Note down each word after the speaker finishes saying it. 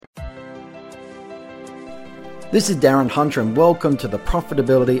This is Darren Hunter and welcome to the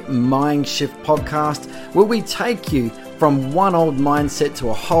Profitability Mindshift podcast, where we take you from one old mindset to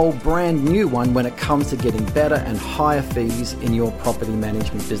a whole brand new one when it comes to getting better and higher fees in your property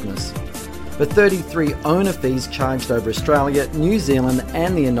management business. For 33 owner fees charged over Australia, New Zealand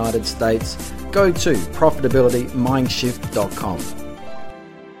and the United States, go to profitabilitymindshift.com.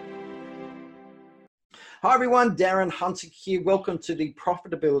 Hi everyone, Darren Hunter here. Welcome to the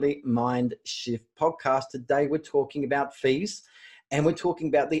Profitability Mindshift podcast. Today we're talking about fees and we're talking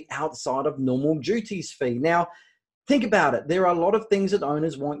about the outside of normal duties fee. Now, think about it. There are a lot of things that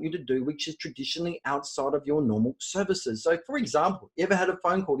owners want you to do which is traditionally outside of your normal services. So for example, you ever had a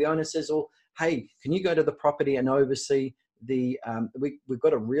phone call, the owner says, oh, hey, can you go to the property and oversee we've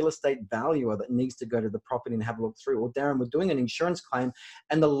got a real estate valuer that needs to go to the property and have a look through. Or Darren, we're doing an insurance claim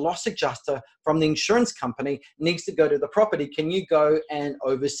and the loss adjuster from the insurance company needs to go to the property. Can you go and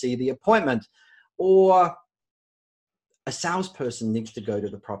oversee the appointment? Or a salesperson needs to go to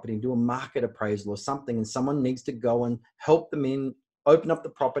the property and do a market appraisal or something, and someone needs to go and help them open up the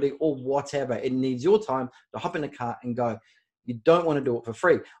property or whatever. It needs your time to hop in a car and go. You don't want to do it for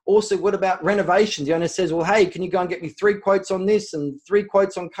free. Also, what about renovations? The owner says, well, hey, can you go and get me 3 quotes on this and 3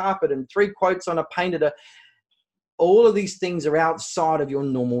 quotes on carpet and 3 quotes on a painter? All of these things are outside of your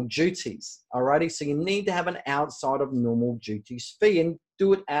normal duties. Alrighty. So you need to have an outside of normal duties fee and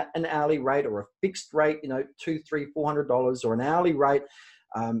do it at an hourly rate or a fixed rate, $200, $300, $400 or an hourly rate.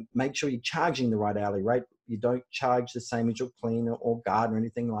 Make sure you're charging the right hourly rate. You don't charge the same as your cleaner or gardener or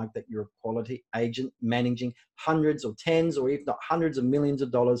anything like that. You're a quality agent managing hundreds or tens or if not hundreds of millions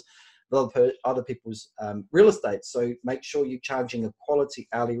of dollars of other people's real estate. So make sure you're charging a quality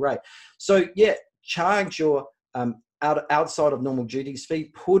hourly rate. So yeah, charge your outside of normal duties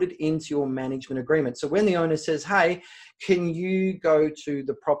fee, put it into your management agreement. So when the owner says, hey, can you go to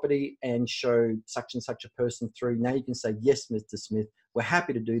the property and show such and such a person through? Now you can say, yes, Mr. Smith, we're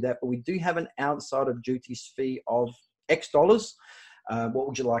happy to do that, but we do have an outside of duties fee of X dollars. What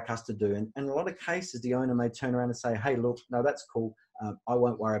would you like us to do? And in a lot of cases, the owner may turn around and say, hey, look, no, that's cool. I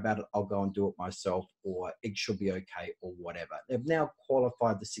won't worry about it. I'll go and do it myself, or it should be okay, or whatever. They've now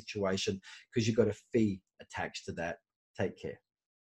qualified the situation because you've got a fee attached to that. Take care.